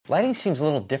Lighting seems a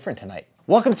little different tonight.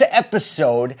 Welcome to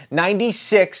episode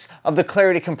 96 of the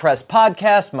Clarity Compressed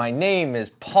podcast. My name is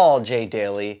Paul J.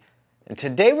 Daly, and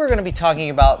today we're going to be talking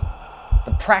about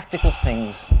the practical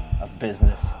things of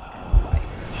business and life.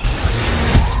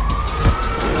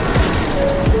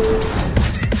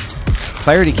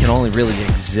 Clarity can only really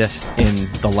exist in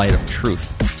the light of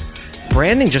truth.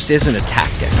 Branding just isn't a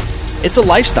tactic. It's a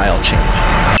lifestyle change.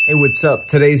 Hey, what's up?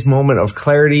 Today's moment of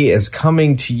clarity is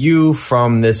coming to you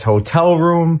from this hotel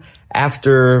room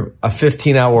after a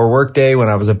 15-hour workday when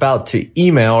I was about to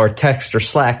email or text or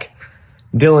Slack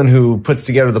Dylan, who puts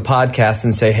together the podcast,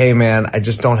 and say, hey man, I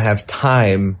just don't have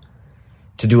time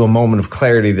to do a moment of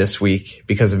clarity this week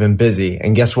because I've been busy.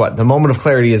 And guess what? The moment of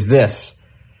clarity is this.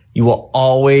 You will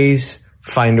always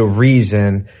find a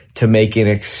reason to make an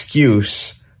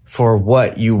excuse for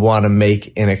what you want to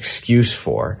make an excuse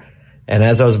for. And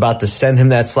as I was about to send him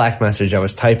that Slack message, I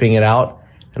was typing it out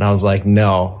and I was like,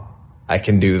 no, I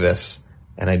can do this.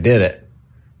 And I did it.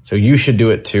 So you should do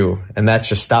it too. And that's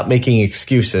just stop making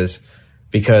excuses,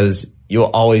 because you'll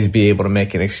always be able to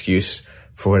make an excuse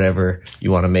for whatever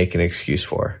you want to make an excuse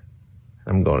for.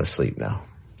 I'm going to sleep now.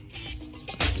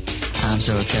 I'm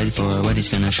so excited for what he's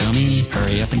going to show me.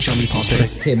 Hurry up and show me Paul's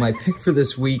pick. Okay, my pick for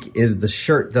this week is the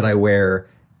shirt that I wear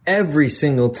every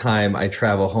single time I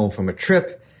travel home from a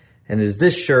trip. And it is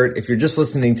this shirt. If you're just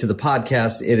listening to the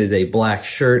podcast, it is a black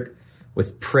shirt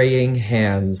with praying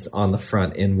hands on the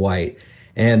front in white.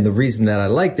 And the reason that I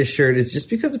like this shirt is just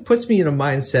because it puts me in a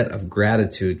mindset of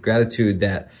gratitude. Gratitude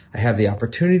that I have the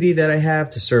opportunity that I have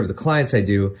to serve the clients I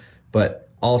do, but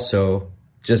also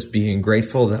just being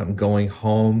grateful that I'm going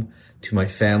home to my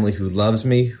family who loves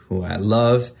me, who I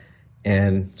love.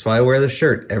 And that's why I wear this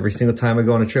shirt every single time I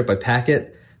go on a trip. I pack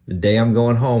it. The day I'm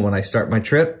going home, when I start my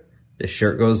trip, this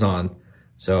shirt goes on.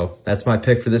 So that's my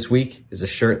pick for this week, is a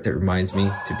shirt that reminds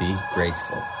me to be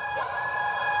grateful.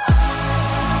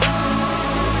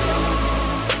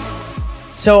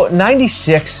 So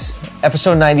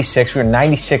episode 96, we're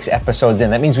 96 episodes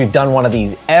in. That means we've done one of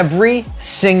these every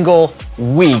single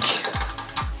week.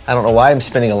 I don't know why I'm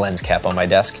spinning a lens cap on my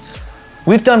desk.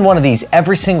 We've done one of these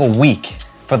every single week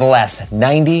for the last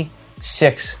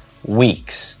 96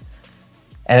 weeks.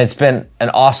 And it's been an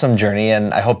awesome journey,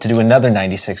 and I hope to do another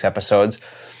 96 episodes.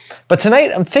 But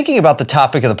tonight, I'm thinking about the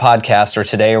topic of the podcast, or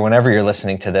today, or whenever you're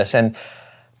listening to this, and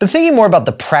I'm thinking more about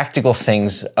the practical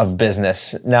things of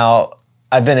business. Now,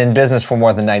 I've been in business for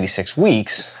more than 96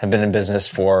 weeks. I've been in business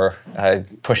for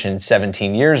pushing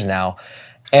 17 years now.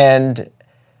 And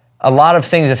a lot of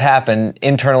things have happened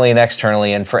internally and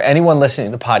externally. And for anyone listening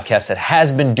to the podcast that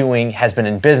has been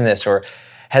in business, or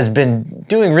has been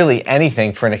doing really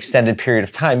anything for an extended period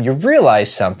of time, you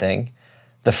realize something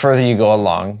the further you go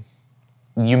along.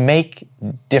 You make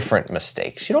different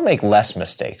mistakes. You don't make less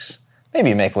mistakes. Maybe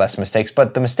you make less mistakes,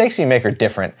 but the mistakes you make are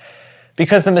different,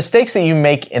 because the mistakes that you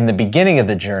make in the beginning of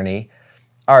the journey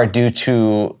are due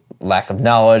to lack of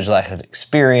knowledge, lack of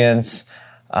experience,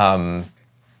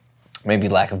 maybe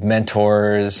lack of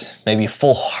mentors, maybe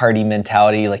foolhardy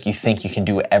mentality, like you think you can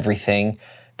do everything,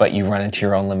 but you run into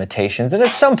your own limitations. And at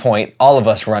some point, all of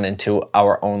us run into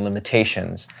our own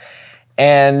limitations.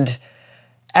 And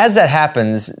as that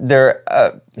happens,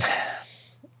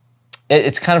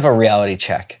 it's kind of a reality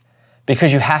check,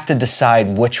 because you have to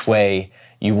decide which way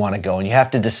you want to go. And you have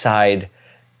to decide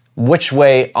which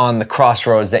way on the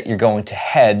crossroads that you're going to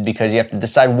head, because you have to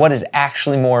decide what is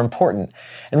actually more important.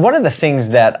 And one of the things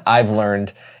that I've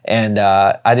learned, and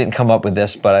I didn't come up with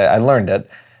this, but I learned it,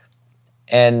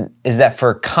 and is that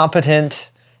for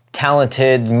competent,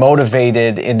 talented,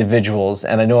 motivated individuals,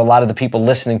 and I know a lot of the people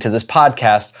listening to this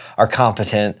podcast are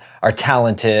competent, are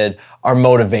talented, are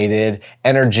motivated,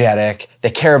 energetic, they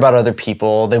care about other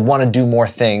people, they want to do more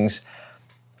things.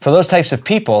 For those types of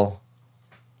people,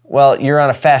 well, you're on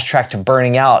a fast track to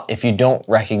burning out if you don't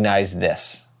recognize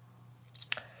this.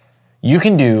 You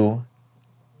can do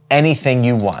anything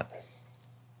you want,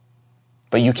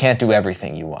 but you can't do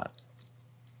everything you want.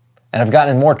 And I've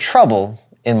gotten in more trouble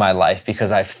in my life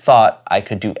because I've thought I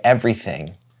could do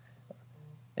everything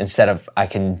instead of I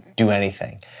can do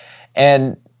anything.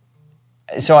 And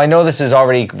so I know this is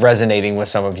already resonating with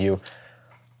some of you,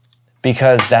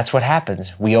 because that's what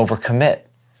happens. We overcommit.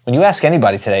 When you ask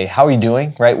anybody today, how are you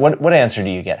doing, right? What answer do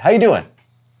you get? How are you doing?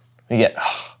 You get,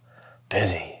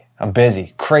 busy. I'm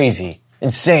busy, crazy,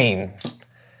 insane.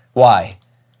 Why?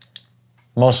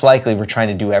 Most likely we're trying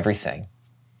to do everything.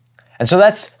 And so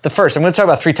that's the first. I'm going to talk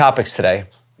about 3 topics today.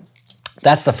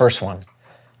 That's the first one.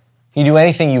 You do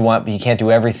anything you want, but you can't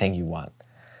do everything you want.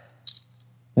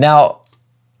 Now,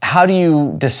 how do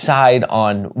you decide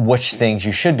on which things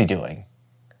you should be doing?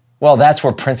 Well, that's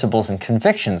where principles and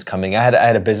convictions come in. I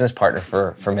had a business partner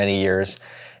for many years,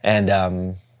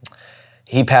 and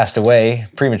he passed away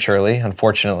prematurely,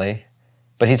 unfortunately.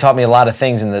 But he taught me a lot of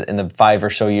things in the 5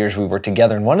 or so years we were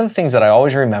together. And one of the things that I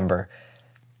always remember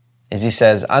is he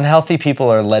says, unhealthy people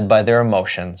are led by their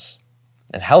emotions,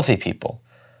 and healthy people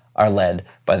are led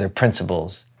by their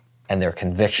principles and their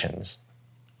convictions.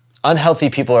 Unhealthy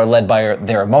people are led by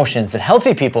their emotions, but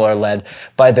healthy people are led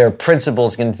by their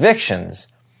principles and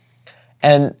convictions.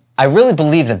 And I really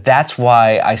believe that that's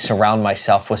why I surround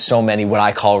myself with so many what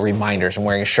I call reminders. I'm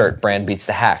wearing a shirt, Brand Beats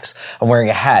the Hacks. I'm wearing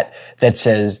a hat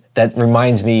that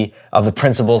reminds me of the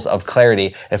principles of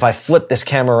clarity. If I flip this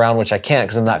camera around, which I can't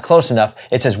because I'm not close enough,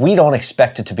 it says, we don't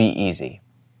expect it to be easy.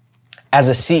 As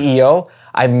a CEO,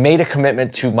 I made a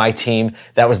commitment to my team.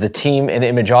 That was the team in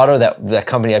Image Auto, that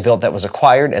company I built that was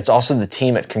acquired. It's also the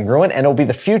team at Congruent, and it'll be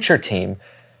the future team.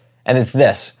 And it's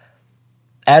this.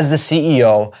 As the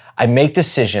CEO, I make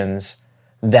decisions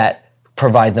that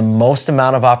provide the most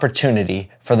amount of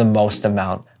opportunity for the most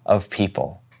amount of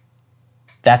people.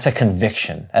 That's a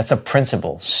conviction. That's a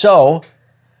principle. So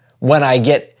when I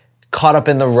get caught up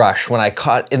in the rush, when I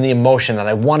caught in the emotion and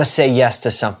I want to say yes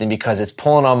to something because it's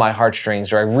pulling on my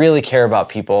heartstrings or I really care about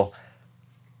people,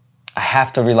 I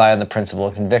have to rely on the principle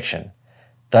of conviction.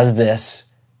 Does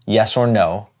this, yes or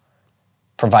no,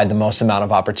 provide the most amount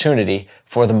of opportunity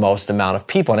for the most amount of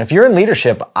people? And if you're in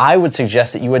leadership, I would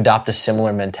suggest that you adopt a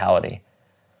similar mentality.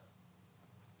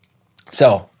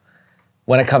 So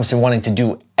when it comes to wanting to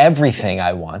do everything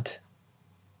I want,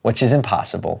 which is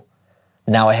impossible,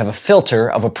 now I have a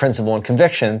filter of a principle and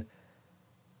conviction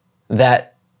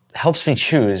that helps me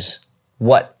choose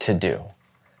what to do.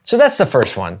 So that's the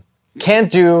first one.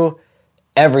 Can't do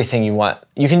everything you want.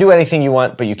 You can do anything you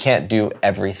want, but you can't do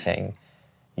everything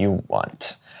you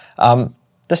want.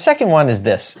 The second one is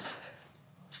this.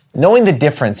 Knowing the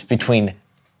difference between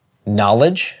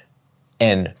knowledge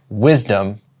and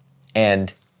wisdom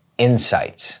and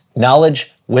insights.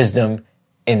 Knowledge, wisdom,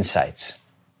 insights.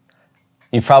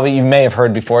 You may have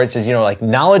heard before, it says,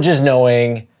 knowledge is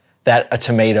knowing that a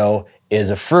tomato is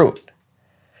a fruit.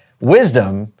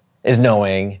 Wisdom is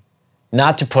knowing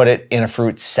not to put it in a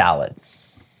fruit salad.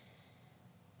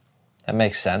 That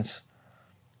makes sense.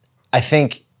 I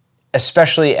think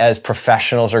especially as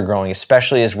professionals are growing,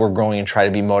 especially as we're growing and try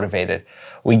to be motivated,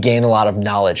 we gain a lot of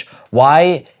knowledge.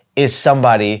 Why is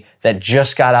somebody that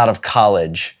just got out of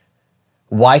college,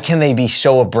 why can they be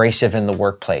so abrasive in the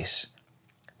workplace?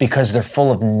 Because they're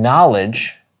full of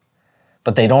knowledge,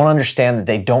 but they don't understand that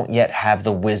they don't yet have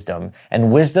the wisdom.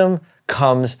 And wisdom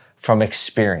comes from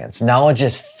experience. Knowledge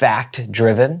is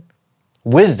fact-driven.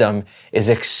 Wisdom is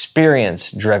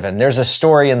experience-driven. There's a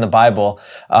story in the Bible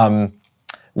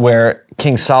where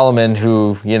King Solomon,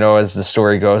 who, as the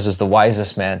story goes, is the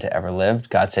wisest man to ever live.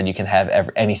 God said you can have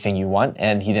anything you want,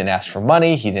 and he didn't ask for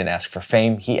money, he didn't ask for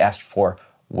fame, he asked for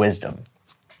wisdom.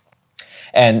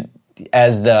 And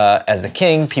as the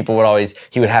king, he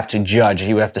would have to judge,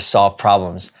 he would have to solve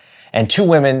problems. And 2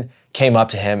 women came up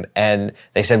to him and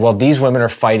they said, well, these women are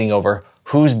fighting over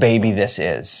whose baby this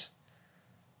is.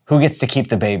 Who gets to keep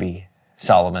the baby,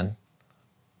 Solomon?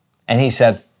 And he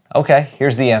said, okay,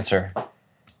 here's the answer.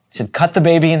 He said, cut the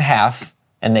baby in half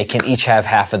and they can each have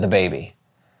half of the baby.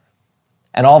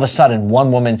 And all of a sudden,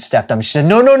 one woman stepped up. She said,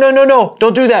 no,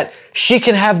 don't do that. She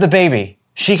can have the baby.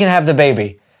 She can have the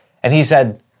baby. And he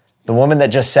said, the woman that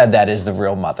just said that is the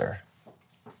real mother.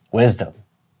 Wisdom.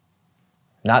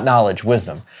 Not knowledge,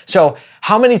 wisdom. So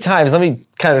how many times,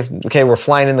 we're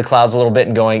flying in the clouds a little bit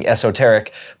and going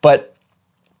esoteric, but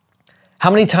how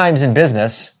many times in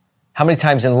business, how many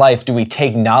times in life do we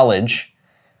take knowledge?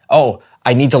 Oh,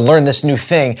 I need to learn this new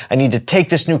thing. I need to take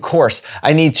this new course.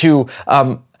 I need to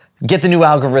get the new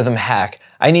algorithm hack.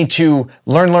 I need to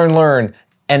learn.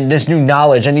 And this new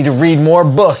knowledge, I need to read more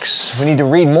books. We need to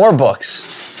read more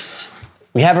books.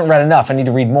 We haven't read enough. I need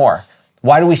to read more.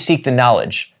 Why do we seek the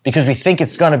knowledge? Because we think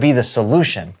it's going to be the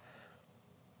solution.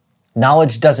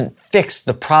 Knowledge doesn't fix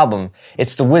the problem.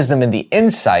 It's the wisdom and the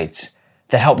insights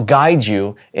that help guide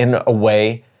you in a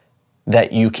way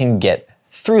that you can get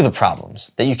through the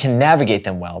problems, that you can navigate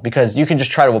them well. Because you can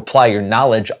just try to apply your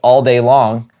knowledge all day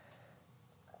long,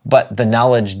 but the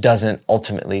knowledge doesn't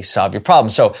ultimately solve your problem.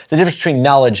 So the difference between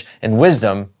knowledge and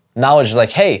wisdom, knowledge is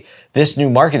like, hey, this new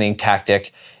marketing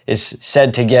tactic is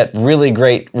said to get really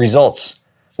great results.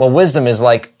 Well, wisdom is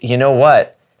like, you know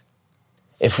what?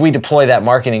 If we deploy that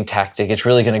marketing tactic, it's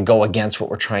really going to go against what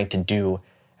we're trying to do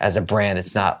as a brand.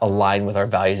 It's not aligned with our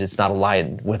values. It's not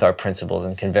aligned with our principles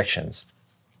and convictions.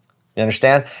 You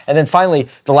understand? And then finally,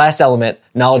 the last element,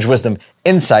 knowledge, wisdom,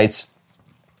 insights.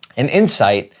 An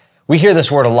insight, we hear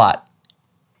this word a lot.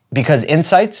 because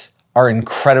insights are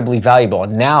incredibly valuable.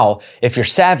 And now, if you're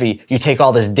savvy, you take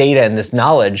all this data and this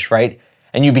knowledge, right?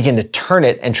 And you begin to turn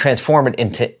it and transform it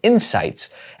into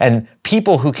insights. And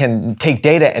people who can take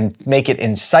data and make it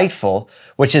insightful,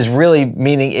 which is really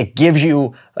meaning it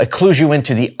clues you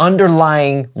into the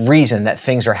underlying reason that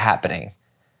things are happening.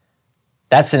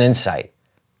 That's an insight.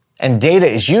 And data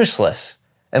is useless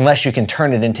unless you can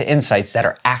turn it into insights that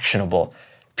are actionable.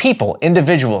 People,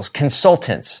 individuals,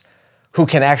 consultants who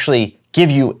can actually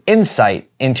give you insight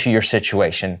into your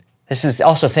situation. This is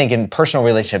also think in personal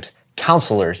relationships,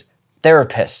 counselors,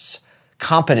 therapists,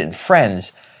 competent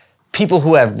friends, people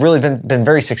who have really been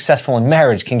very successful in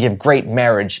marriage can give great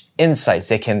marriage insights.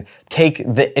 They can take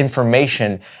the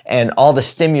information and all the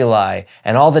stimuli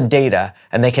and all the data,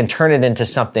 and they can turn it into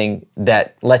something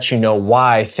that lets you know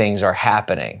why things are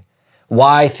happening,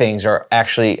 why things are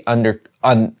actually on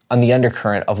the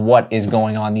undercurrent of what is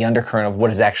going on, the undercurrent of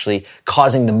what is actually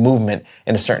causing the movement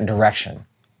in a certain direction.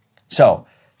 So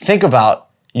think about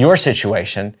your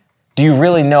situation. Do you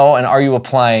really know, and are you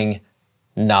applying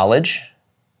knowledge,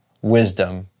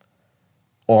 wisdom,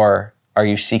 or are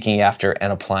you seeking after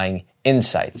and applying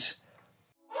insights?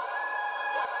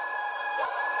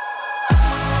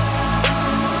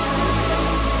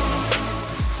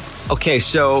 Okay,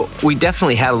 so we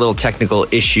definitely had a little technical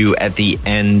issue at the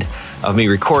end of me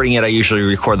recording it. I usually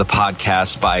record the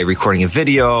podcast by recording a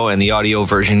video, and the audio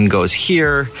version goes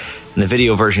here, and the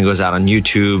video version goes out on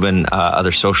YouTube and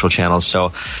other social channels.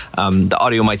 So the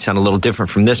audio might sound a little different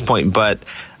from this point, but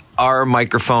our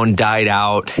microphone died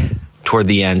out toward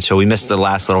the end, so we missed the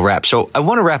last little wrap. So I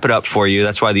want to wrap it up for you.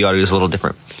 That's why the audio is a little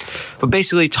different. But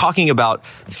basically talking about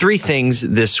 3 things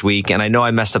this week, and I know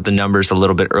I messed up the numbers a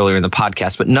little bit earlier in the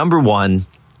podcast, but number 1,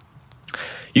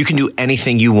 you can do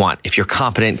anything you want if you're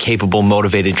competent, capable,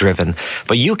 motivated, driven,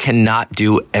 but you cannot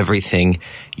do everything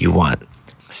you want.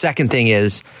 Second thing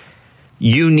is,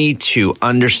 you need to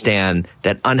understand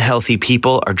that unhealthy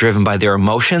people are driven by their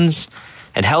emotions,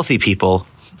 and healthy people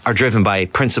are driven by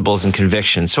principles and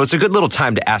convictions. So it's a good little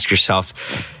time to ask yourself,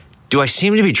 do I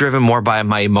seem to be driven more by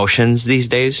my emotions these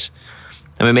days?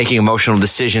 Am I making emotional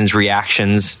decisions,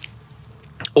 reactions,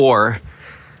 or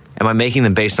am I making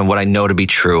them based on what I know to be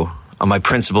true, on my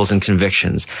principles and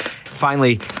convictions?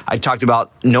 Finally, I talked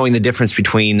about knowing the difference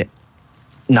between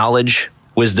knowledge,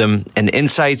 wisdom, and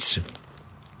insights.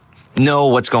 Know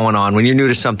what's going on. When you're new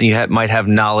to something, you might have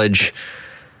knowledge,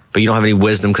 but you don't have any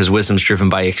wisdom because wisdom is driven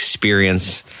by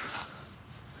experience.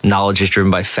 Knowledge is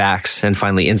driven by facts. And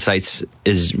finally, insights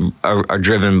are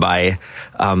driven by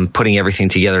putting everything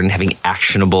together and having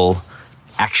actionable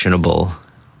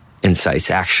insights,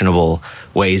 actionable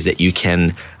ways that you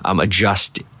can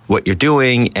adjust what you're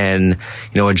doing and,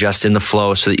 adjust in the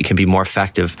flow so that you can be more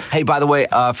effective. Hey, by the way,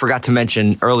 forgot to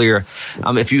mention earlier,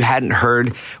 if you hadn't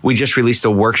heard, we just released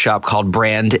a workshop called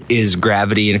Brand is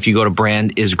Gravity. And if you go to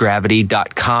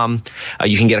brandisgravity.com,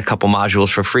 you can get a couple modules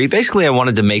for free. Basically, I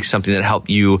wanted to make something that helped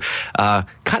you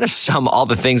kind of sum all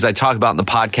the things I talk about in the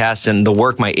podcast and the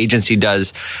work my agency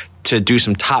does to do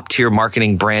some top tier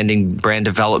marketing, branding, brand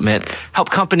development,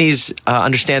 help companies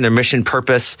understand their mission,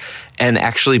 purpose, and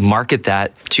actually market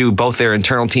that to both their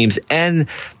internal teams and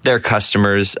their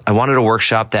customers. I wanted a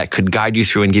workshop that could guide you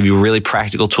through and give you really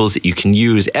practical tools that you can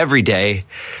use every day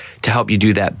to help you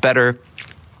do that better.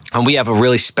 And we have a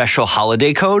really special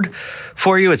holiday code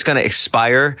for you. It's going to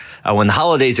expire when the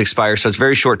holidays expire. So it's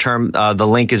very short term. The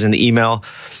link is in the email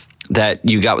that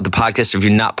you got with the podcast. If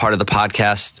you're not part of the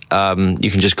podcast,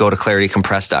 you can just go to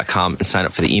claritycompressed.com and sign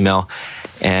up for the email.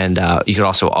 And you can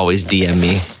also always DM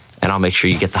me, and I'll make sure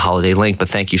you get the holiday link. But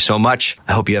thank you so much.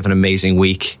 I hope you have an amazing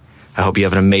week. I hope you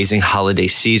have an amazing holiday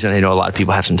season. I know a lot of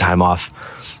people have some time off,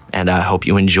 and I hope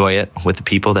you enjoy it with the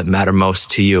people that matter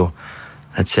most to you.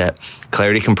 That's it.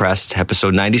 Clarity Compressed,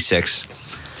 episode 96.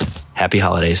 Happy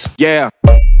holidays. Yeah.